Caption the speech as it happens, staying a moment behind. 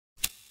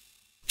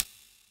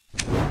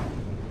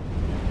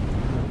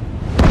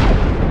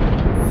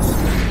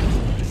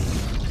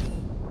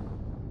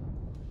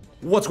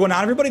What's going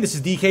on, everybody? This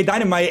is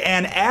dkdynamite,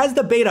 and as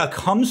the beta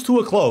comes to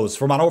a close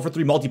for Modern Warfare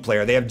 3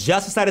 multiplayer, they have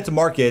just decided to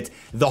market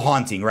The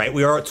Haunting, right?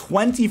 We are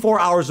 24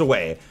 hours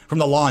away from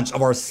the launch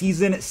of our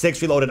Season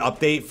 6 Reloaded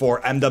update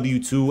for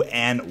MW2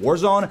 and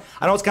Warzone.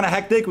 I know it's kind of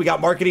hectic. We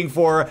got marketing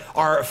for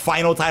our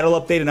final title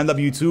update in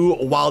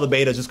MW2 while the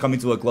beta is just coming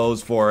to a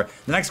close for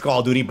the next Call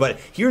of Duty, but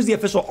here's the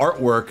official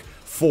artwork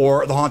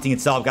for The Haunting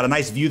itself. Got a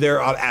nice view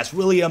there of Ash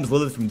Williams,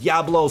 Lilith from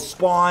Diablo,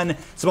 Spawn,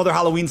 some other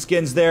Halloween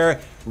skins there.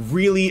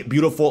 Really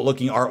beautiful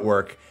looking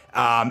artwork.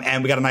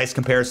 And we got a nice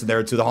comparison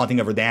there to The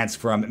Haunting of Verdansk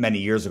from many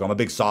years ago. I'm a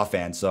big Saw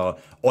fan, so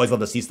always love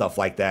to see stuff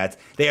like that.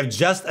 They have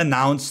just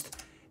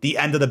announced the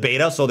end of the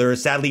beta, so there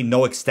is sadly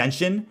no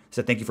extension.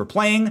 So thank you for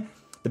playing.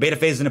 The beta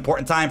phase is an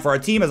important time for our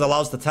team as it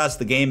allows us to test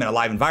the game in a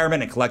live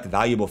environment and collect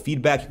valuable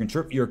feedback.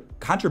 Your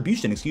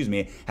contribution,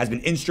 has been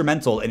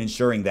instrumental in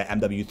ensuring that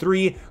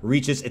MW3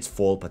 reaches its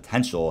full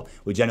potential.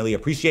 We genuinely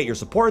appreciate your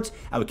support,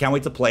 and we can't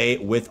wait to play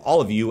with all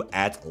of you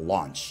at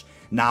launch.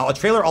 Now, a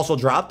trailer also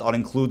dropped. I'll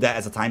include that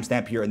as a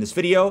timestamp here in this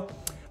video.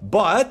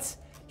 But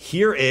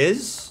here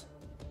is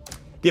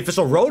the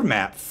official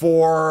roadmap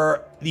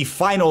for the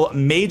final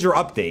major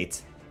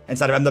update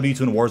inside of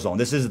MW2 and Warzone.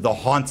 This is The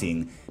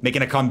Haunting,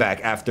 making a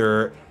comeback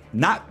after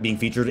not being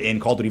featured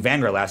in Call of Duty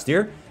Vanguard last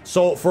year.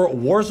 So for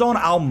Warzone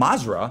Al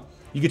Mazrah,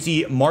 you can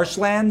see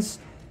marshlands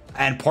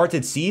and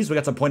parted seas. We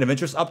got some point of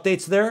interest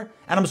updates there.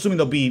 And I'm assuming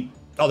there'll be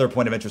other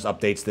point of interest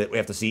updates that we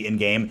have to see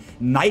in-game.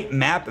 Night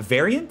map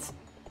variant.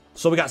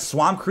 So we got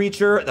Swamp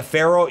Creature, the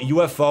Pharaoh,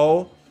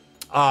 UFO,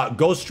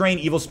 Ghost Train,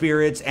 Evil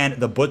Spirits, and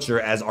the Butcher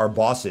as our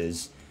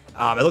bosses.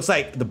 It looks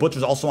like the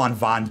Butcher's also on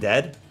Von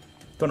Dead.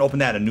 Going to open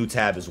that in a new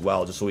tab as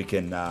well, just so we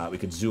can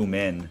zoom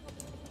in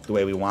the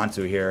way we want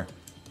to here.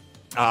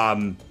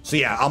 So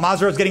yeah, Al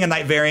Mazrah is getting a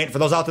night variant. For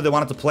those out there that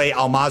wanted to play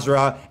Al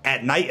Mazrah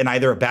at night in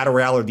either Battle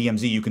Royale or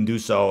DMZ, you can do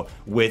so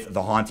with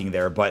The Haunting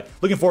there. But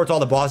looking forward to all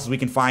the bosses we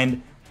can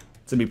find.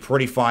 It's going to be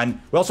pretty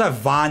fun. We also have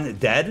Von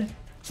Dead.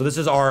 So this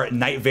is our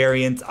night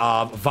variant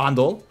of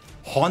Vandal.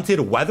 Haunted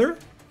Weather,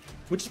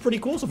 which is pretty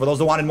cool. So for those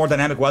that wanted more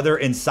dynamic weather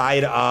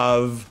inside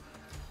of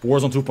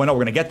Warzone 2.0, we're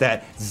going to get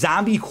that.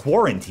 Zombie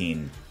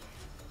Quarantine.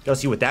 Gotta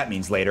see what that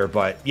means later,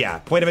 but yeah,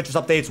 point of interest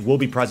updates will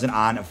be present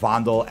on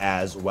Vandal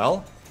as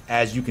well,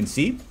 as you can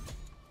see.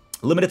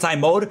 Limited time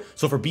mode.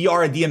 So for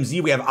BR and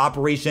DMZ, we have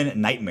Operation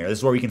Nightmare. This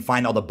is where we can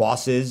find all the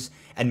bosses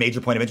and major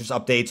point of interest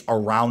updates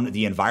around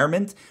the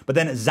environment. But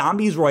then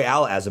Zombies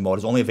Royale as a mode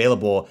is only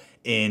available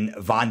in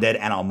Von Dead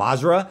and Al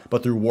Mazrah,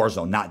 but through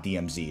Warzone, not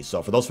DMZ.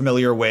 So for those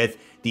familiar with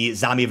the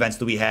zombie events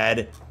that we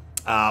had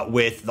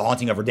with The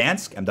Haunting of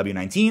Verdansk,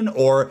 MW19,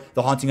 or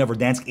The Haunting of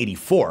Verdansk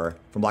 84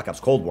 from Black Ops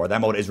Cold War.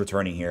 That mode is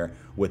returning here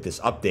with this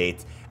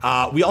update.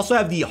 We also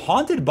have the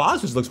Haunted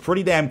Boss, which looks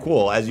pretty damn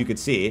cool, as you can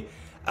see.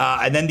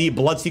 And then the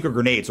Bloodseeker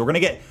Grenade. So we're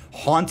going to get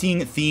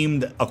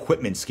Haunting-themed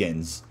equipment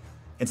skins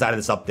inside of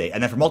this update.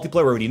 And then for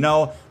multiplayer, we already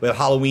know, we have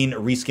Halloween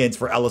reskins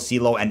for El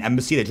Asilo and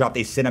Embassy. They dropped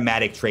a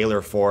cinematic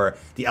trailer for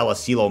the El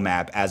Asilo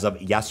map as of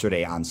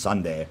yesterday on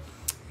Sunday.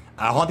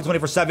 Haunting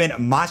 24/7,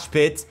 Mosh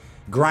Pit,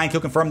 Grind,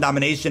 Kill Confirm,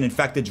 Domination,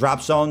 Infected, Drop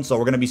Zone. So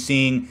we're going to be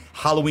seeing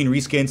Halloween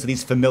reskins to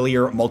these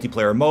familiar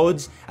multiplayer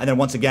modes. And then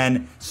once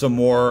again, some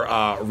more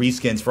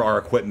reskins for our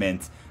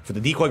equipment. For the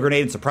Decoy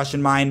Grenade and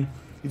Suppression Mine.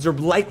 These are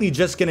likely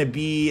just going to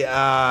be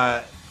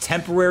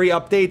temporary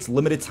updates,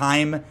 limited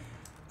time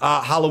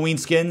Halloween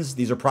skins.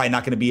 These are probably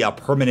not going to be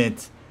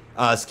permanent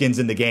skins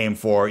in the game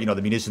for, you know,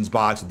 the munitions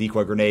box, the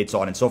Decoy Grenade, so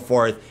on and so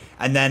forth.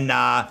 And then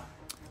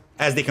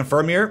as they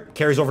confirm here,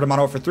 carries over to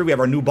Modern Warfare 3, we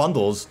have our new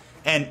bundles.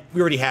 And we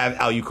already have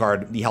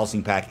Alucard, the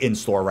Helsing Pack, in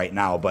store right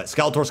now. But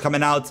Skeletor's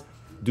coming out.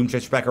 Doom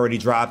Chaser Pack already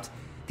dropped.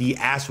 The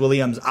Ash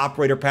Williams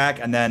Operator Pack.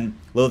 And then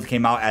Lilith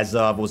came out as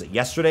of, what was it,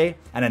 yesterday?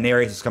 And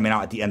Anarius is coming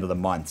out at the end of the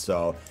month.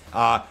 So,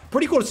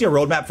 pretty cool to see a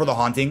roadmap for The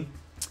Haunting.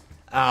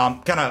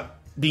 Kind of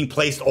being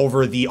placed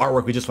over the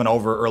artwork we just went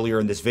over earlier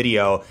in this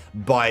video.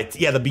 But,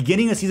 yeah, the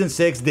beginning of Season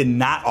 6 did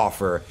not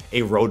offer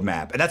a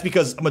roadmap. And that's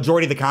because a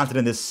majority of the content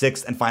in this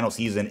 6th and final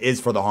season is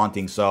for The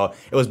Haunting. So,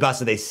 it was best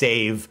that they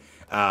save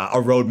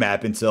a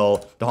roadmap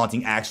until The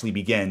Haunting actually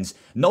begins.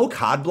 No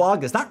COD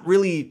blog. There's not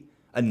really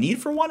a need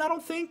for one, I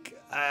don't think.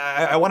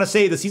 I want to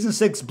say the Season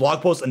 6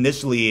 blog post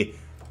initially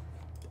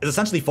is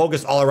essentially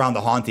focused all around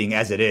The Haunting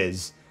as it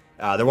is.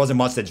 There wasn't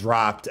much that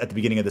dropped at the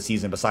beginning of the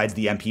season besides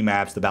the MP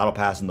maps, the Battle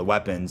Pass, and the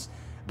weapons.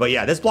 But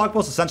yeah, this blog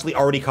post essentially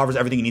already covers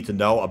everything you need to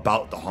know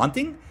about The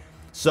Haunting.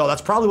 So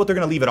that's probably what they're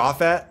going to leave it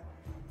off at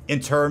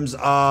in terms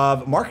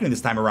of marketing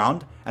this time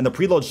around. And the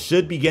preload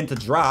should begin to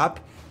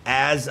drop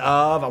as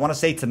of, I want to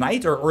say,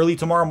 tonight or early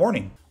tomorrow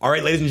morning. All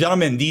right, ladies and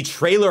gentlemen, the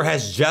trailer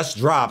has just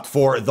dropped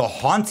for The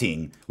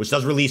Haunting, which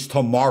does release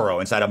tomorrow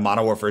inside of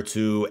Modern Warfare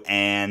 2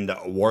 and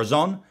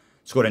Warzone.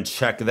 Let's go ahead and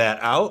check that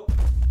out.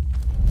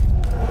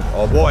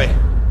 Oh boy.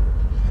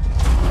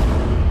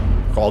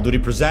 Call of Duty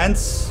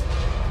presents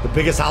the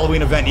biggest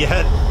Halloween event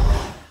yet.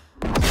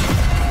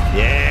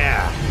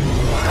 Yeah.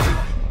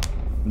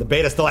 The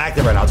beta's still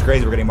active right now. It's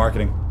crazy. We're getting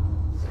marketing.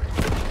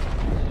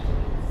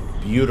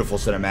 Beautiful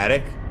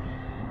cinematic.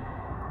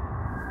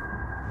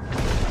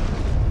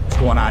 What's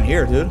going on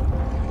here, dude?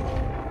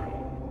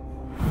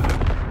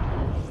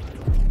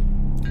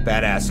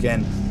 Badass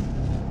skin.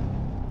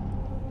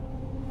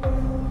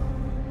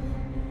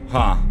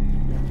 Huh.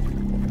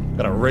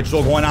 Got a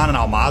ritual going on in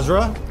Al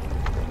Mazrah?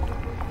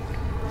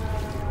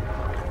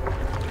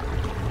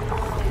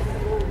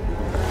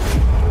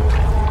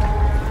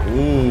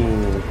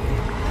 Ooh.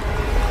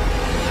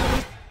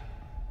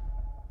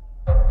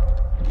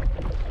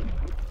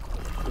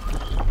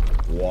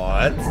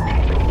 What?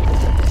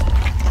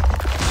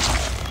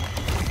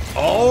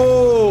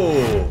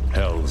 Oh!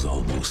 Hell's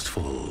almost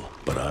full,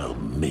 but I'll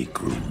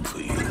make room for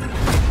you.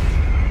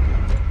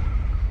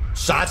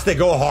 Shots that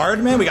go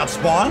hard, man. We got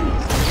spawn.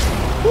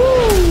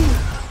 Woo!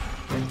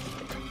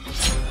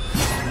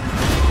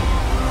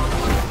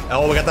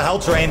 Oh, we got the Hell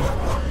Train.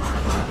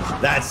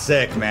 That's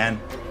sick, man.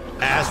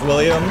 Ass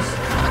Williams.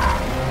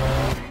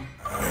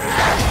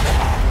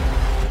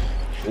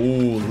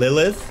 Ooh,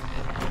 Lilith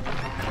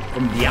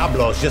from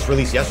Diablos, just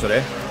released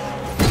yesterday.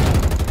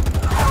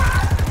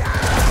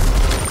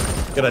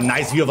 Got a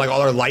nice view of like all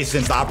our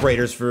licensed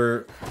operators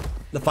for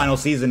the final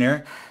season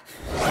here.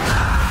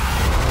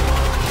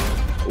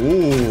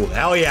 Ooh,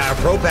 hell yeah, our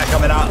pro pack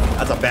coming out.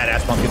 That's a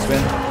badass pumpkin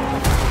spin.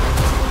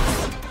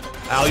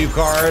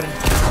 Alucard.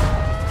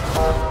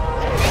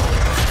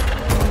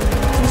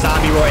 Some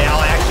Zombie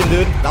Royale action,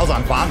 dude. That was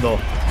on Fondo.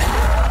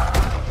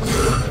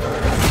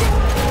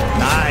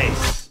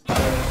 Nice.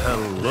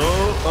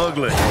 Hello,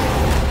 ugly.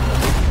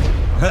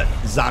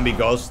 Zombie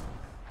Ghost.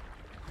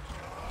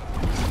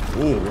 Ooh,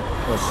 a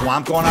little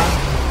swamp going on.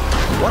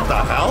 What the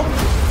hell?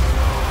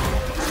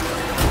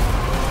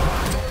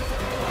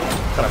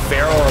 Got a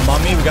Pharaoh or a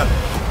Mummy. We got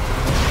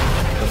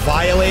the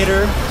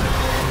Violator.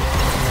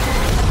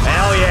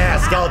 Hell yeah,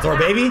 Skeletor,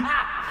 baby.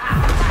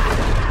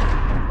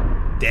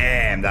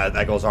 Damn,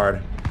 that goes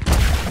hard.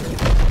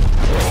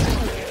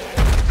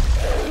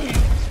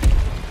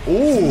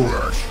 Ooh.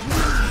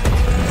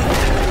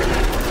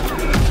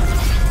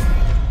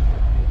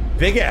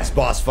 Big ass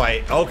boss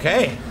fight.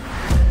 Okay.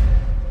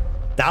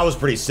 That was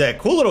pretty sick.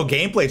 Cool little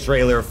gameplay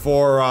trailer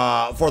for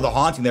the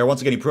Haunting there.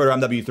 Once again, you pre-order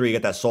MW3, you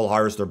get that Soul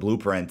Harvester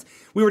blueprint.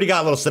 We already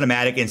got a little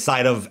cinematic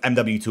inside of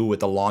MW2 with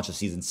the launch of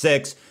Season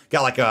 6.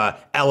 Got like a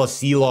El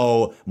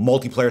Asilo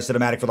multiplayer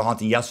cinematic for the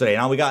Haunting yesterday.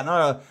 Now we got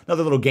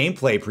another little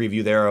gameplay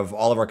preview there of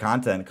all of our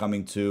content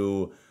coming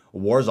to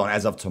Warzone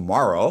as of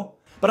tomorrow.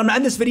 But I'm gonna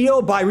end this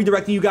video by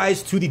redirecting you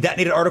guys to the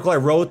detonated article I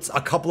wrote a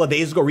couple of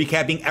days ago,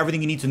 recapping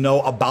everything you need to know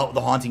about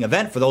the Haunting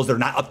event for those that are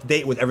not up to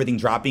date with everything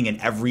dropping in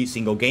every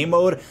single game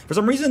mode. For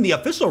some reason, the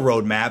official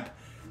roadmap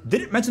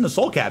didn't mention the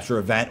Soul Capture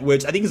event,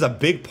 which I think is a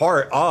big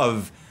part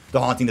of the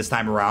Haunting this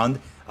time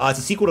around. It's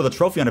a sequel to the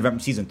Trophy Hunt event from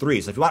Season 3.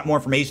 So if you want more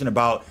information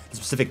about the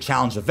specific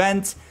challenge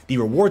event, the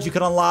rewards you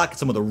can unlock,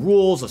 some of the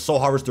rules, the Soul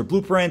Harvester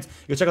blueprint,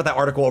 you can check out that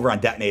article over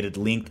on Detonated,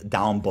 linked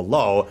down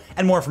below.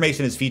 And more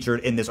information is featured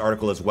in this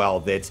article as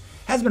well that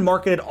hasn't been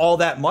marketed all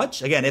that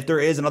much. Again, if there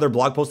is another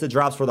blog post that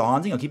drops for the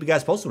Haunting, I'll keep you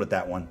guys posted with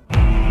that one.